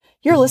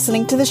You're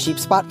listening to the Sheep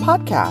Spot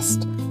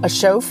Podcast, a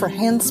show for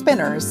hand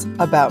spinners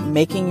about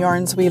making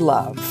yarns we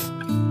love.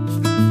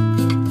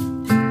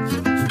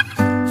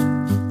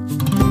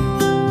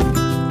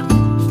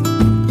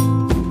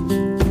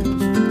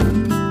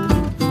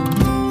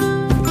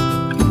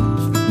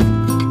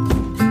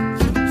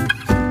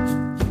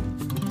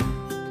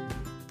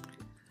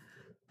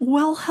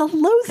 Well,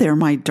 hello there,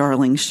 my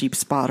darling sheep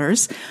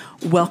spotters.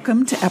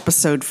 Welcome to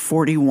episode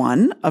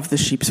 41 of the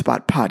Sheep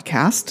Spot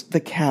Podcast. The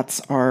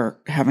cats are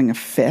having a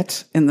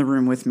fit in the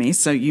room with me,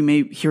 so you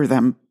may hear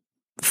them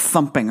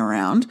thumping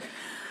around.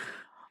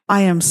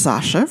 I am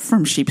Sasha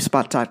from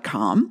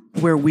sheepspot.com,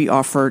 where we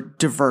offer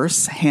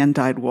diverse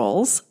hand-dyed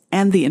wools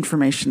and the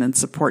information and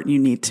support you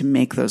need to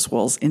make those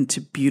wools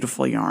into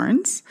beautiful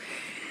yarns.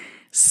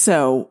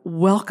 So,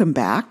 welcome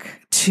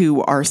back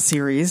to our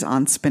series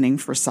on spinning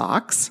for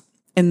socks.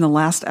 In the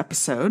last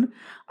episode,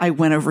 I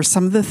went over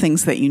some of the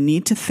things that you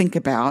need to think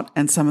about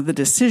and some of the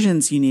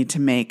decisions you need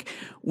to make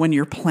when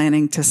you're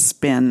planning to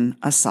spin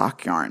a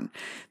sock yarn.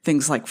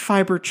 Things like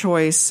fiber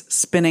choice,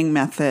 spinning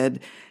method,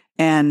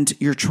 and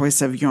your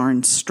choice of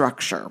yarn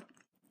structure.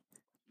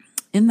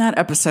 In that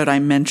episode, I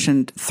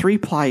mentioned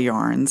 3-ply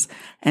yarns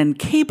and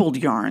cabled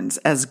yarns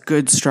as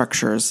good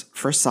structures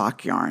for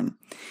sock yarn.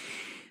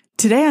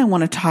 Today, I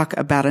want to talk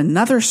about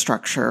another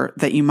structure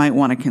that you might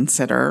want to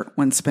consider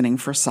when spinning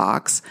for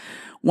socks,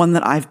 one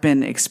that I've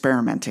been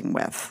experimenting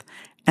with,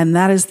 and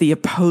that is the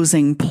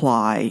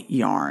Opposing-Ply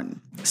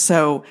yarn.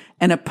 So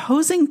an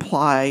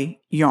Opposing-Ply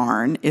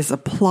yarn is a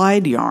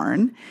plied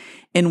yarn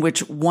in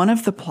which one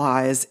of the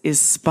plies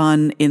is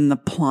spun in the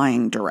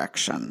plying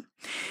direction.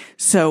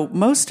 So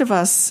most of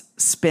us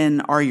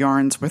spin our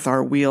yarns with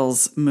our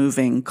wheels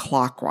moving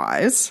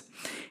clockwise,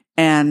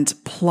 and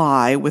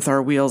ply with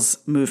our wheels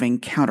moving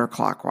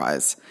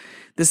counterclockwise.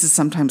 This is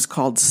sometimes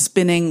called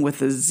spinning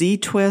with a Z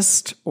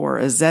twist or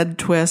a Z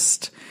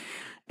twist,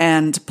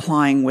 and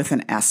plying with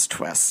an S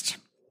twist.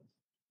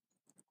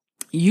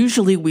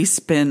 Usually we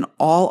spin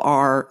all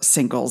our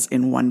singles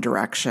in one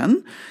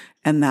direction,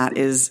 and that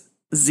is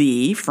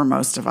Z for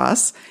most of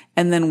us,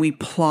 and then we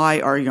ply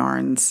our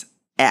yarns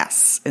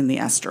S in the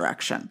S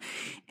direction.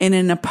 In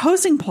an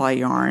Opposing-Ply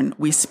yarn,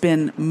 we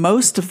spin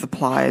most of the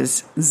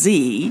plies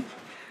Z,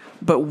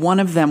 but one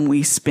of them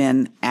we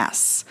spin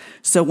S.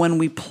 So when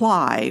we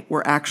ply,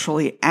 we're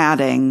actually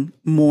adding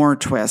more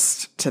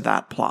twist to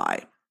that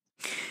ply.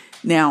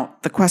 Now,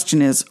 the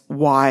question is,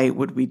 why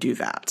would we do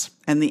that?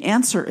 And the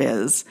answer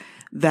is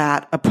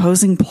that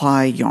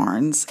Opposing-Ply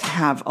yarns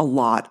have a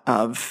lot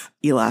of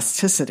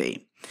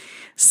elasticity.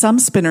 Some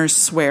spinners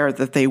swear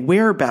that they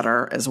wear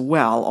better as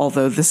well,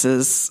 although this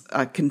is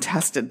a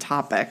contested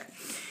topic.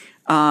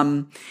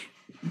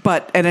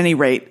 But at any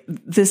rate,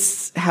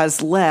 this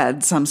has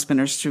led some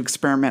spinners to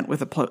experiment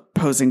with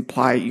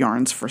Opposing-Ply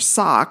yarns for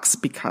socks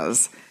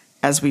because,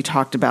 as we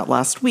talked about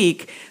last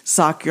week,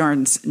 sock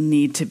yarns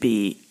need to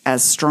be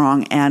as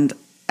strong and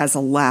as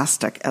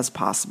elastic as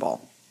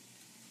possible.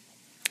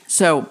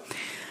 So,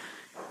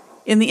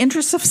 in the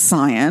interest of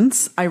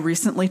science, I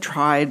recently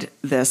tried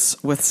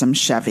this with some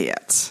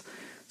Cheviots.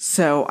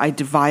 So I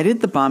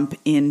divided the bump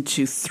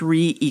into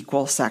 3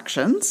 equal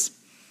sections,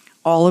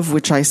 all of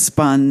which I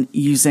spun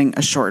using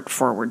a short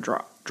forward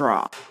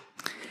draw.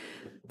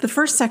 The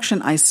first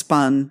section I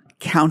spun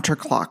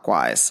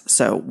counterclockwise,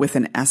 so with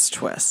an S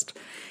twist.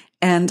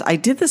 And I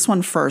did this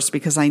one first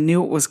because I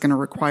knew it was going to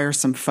require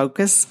some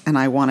focus and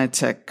I wanted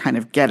to kind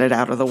of get it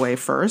out of the way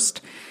first.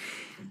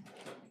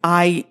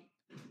 I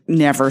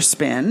never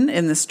spin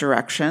in this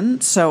direction,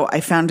 so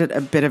I found it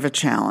a bit of a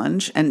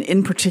challenge. And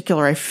in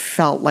particular, I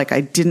felt like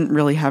I didn't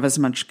really have as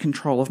much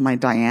control of my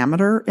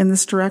diameter in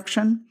this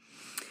direction.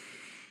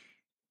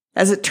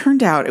 As it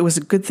turned out, it was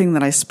a good thing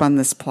that I spun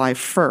this ply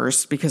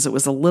first because it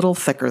was a little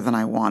thicker than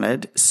I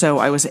wanted, so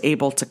I was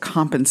able to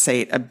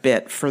compensate a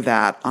bit for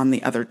that on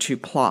the other 2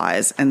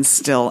 plies and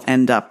still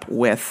end up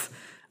with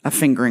a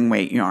fingering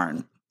weight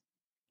yarn.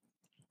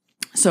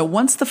 So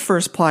once the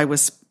first ply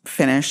was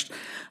finished,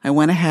 I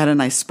went ahead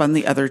and I spun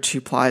the other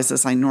 2 plies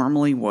as I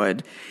normally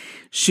would,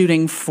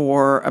 shooting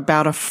for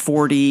about a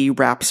 40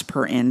 wraps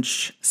per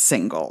inch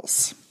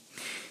singles.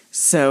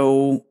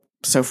 So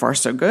far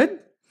so good.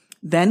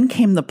 Then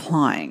came the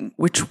plying,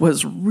 which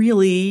was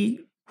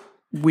really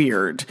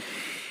weird.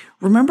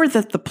 Remember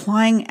that the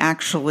plying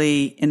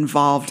actually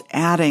involved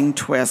adding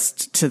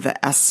twist to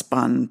the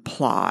S-spun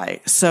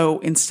ply. So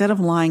instead of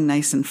lying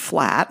nice and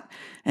flat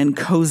and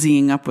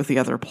cozying up with the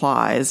other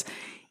plies,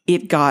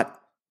 it got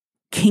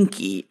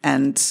kinky,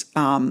 and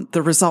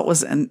the result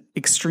was an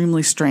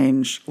extremely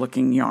strange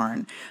looking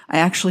yarn. I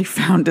actually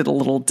found it a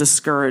little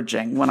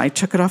discouraging. When I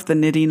took it off the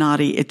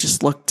nitty-knotty, it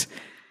just looked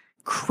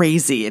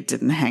crazy. It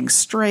didn't hang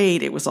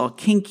straight. It was all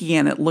kinky,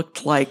 and it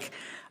looked like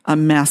a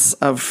mess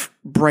of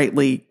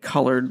brightly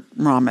colored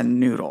ramen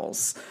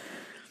noodles.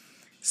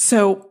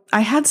 So I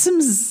had some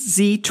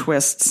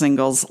Z-twist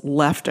singles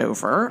left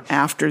over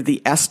after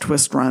the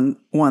S-twist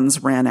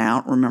ones ran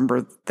out.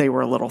 Remember, they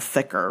were a little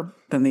thicker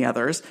than the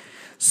others.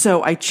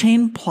 So I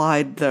chain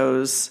plied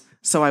those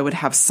so I would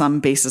have some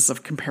basis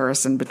of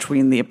comparison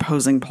between the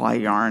Opposing-Ply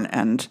yarn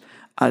and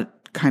a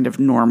kind of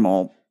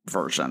normal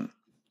version.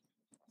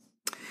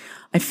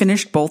 I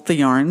finished both the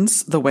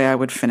yarns the way I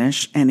would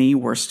finish any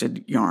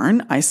worsted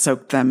yarn. I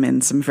soaked them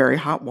in some very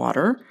hot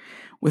water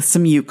with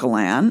some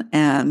eucalan,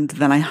 and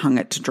then I hung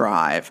it to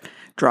dry.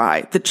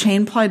 The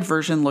chain-plied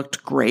version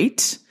looked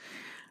great.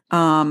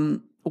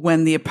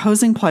 When the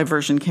Opposing-Ply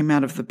version came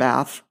out of the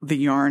bath, the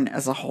yarn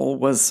as a whole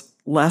was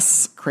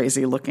less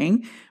crazy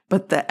looking,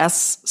 but the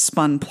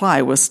S-spun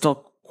ply was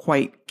still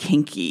quite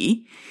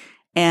kinky,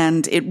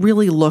 and it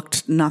really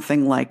looked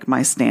nothing like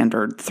my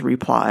standard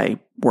 3-ply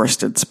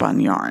worsted spun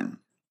yarn.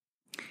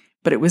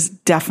 But it was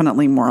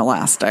definitely more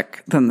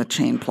elastic than the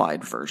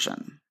chain-plied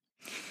version.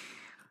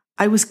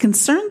 I was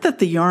concerned that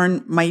the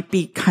yarn might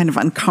be kind of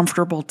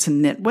uncomfortable to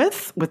knit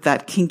with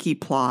that kinky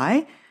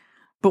ply,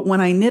 but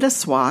when I knit a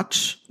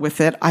swatch with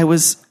it, I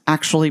was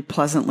actually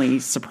pleasantly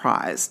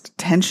surprised.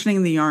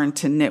 Tensioning the yarn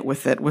to knit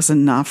with it was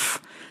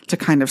enough to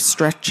kind of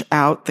stretch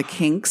out the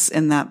kinks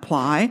in that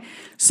ply,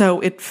 so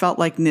it felt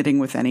like knitting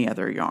with any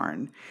other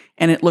yarn,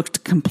 and it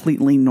looked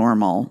completely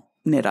normal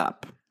knit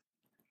up.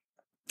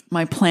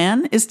 My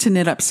plan is to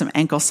knit up some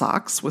ankle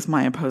socks with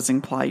my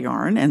Opposing-Ply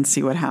yarn and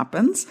see what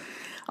happens.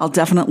 I'll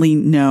definitely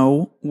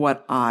know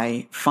what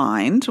I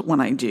find when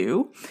I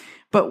do.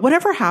 But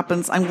whatever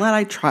happens, I'm glad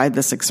I tried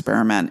this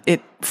experiment.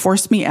 It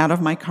forced me out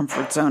of my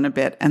comfort zone a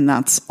bit, and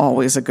that's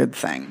always a good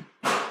thing.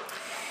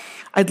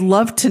 I'd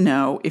love to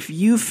know if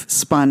you've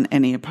spun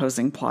any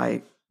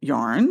Opposing-Ply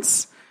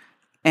yarns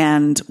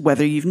and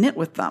whether you've knit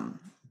with them.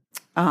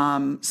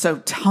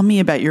 So tell me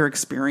about your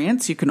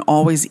experience. You can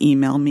always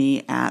email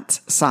me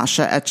at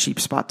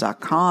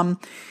sasha@sheepspot.com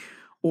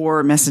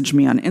or message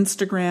me on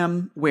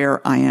Instagram,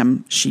 where I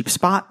am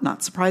sheepspot,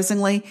 not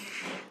surprisingly.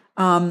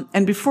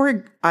 And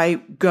before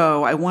I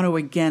go, I want to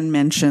again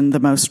mention the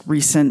most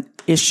recent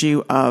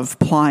issue of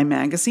Ply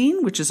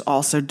magazine, which is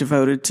also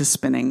devoted to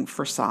spinning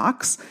for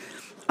socks.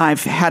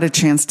 I've had a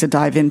chance to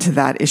dive into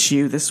that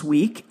issue this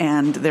week,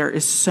 and there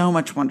is so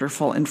much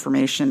wonderful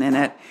information in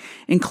it,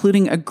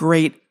 including a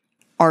great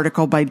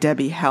article by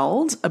Debbie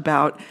Held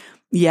about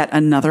yet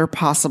another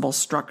possible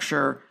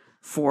structure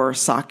for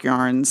sock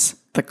yarns,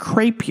 the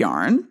crepe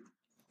yarn.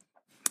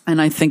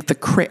 And I think a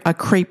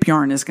crepe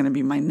yarn is going to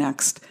be my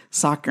next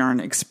sock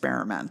yarn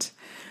experiment.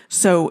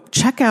 So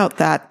check out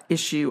that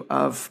issue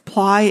of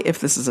Ply if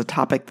this is a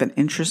topic that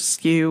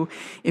interests you.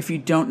 If you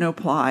don't know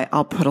Ply,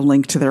 I'll put a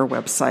link to their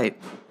website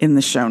in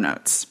the show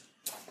notes.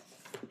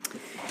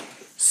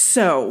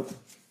 So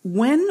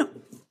when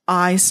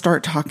I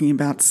start talking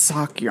about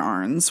sock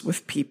yarns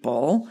with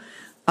people,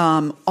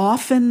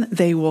 often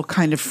they will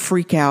kind of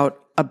freak out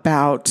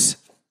about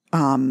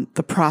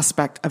the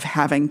prospect of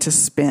having to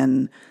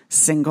spin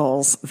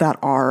singles that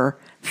are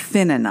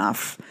thin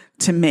enough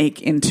to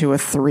make into a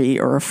 3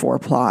 or a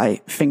 4-ply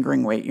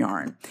fingering weight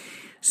yarn.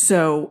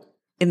 So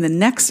in the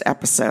next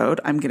episode,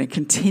 I'm going to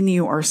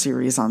continue our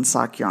series on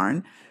sock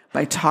yarn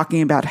by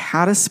talking about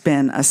how to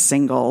spin a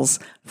singles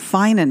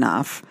fine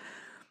enough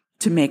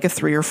to make a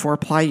 3 or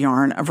 4-ply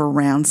yarn of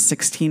around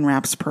 16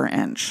 wraps per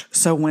inch.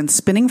 So when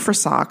spinning for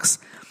socks,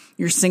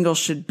 your single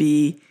should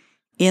be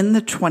in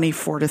the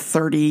 24 to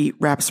 30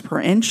 wraps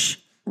per inch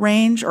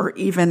range, or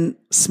even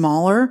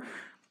smaller,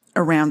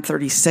 around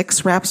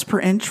 36 wraps per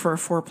inch for a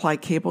 4-ply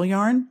cable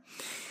yarn.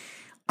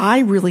 I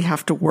really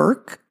have to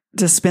work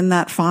to spin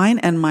that fine,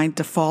 and my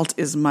default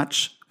is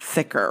much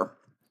thicker.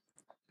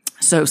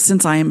 So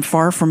since I am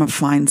far from a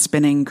fine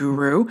spinning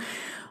guru,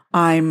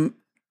 I'm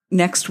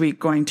next week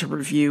going to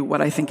review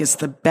what I think is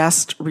the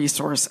best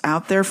resource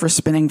out there for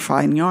spinning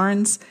fine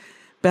yarns,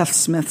 Beth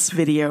Smith's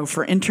video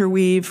for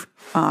interweave.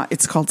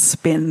 It's called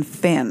Spin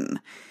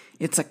Thin.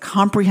 It's a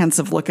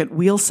comprehensive look at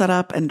wheel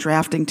setup and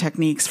drafting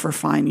techniques for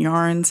fine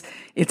yarns.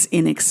 It's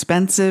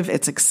inexpensive,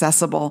 it's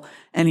accessible,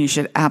 and you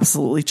should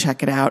absolutely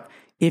check it out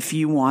if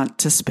you want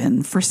to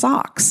spin for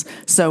socks.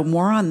 So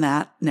more on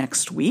that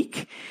next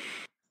week.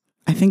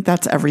 I think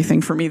that's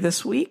everything for me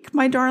this week,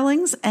 my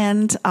darlings.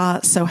 And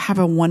so have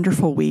a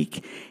wonderful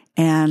week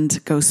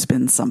and go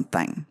spin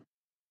something.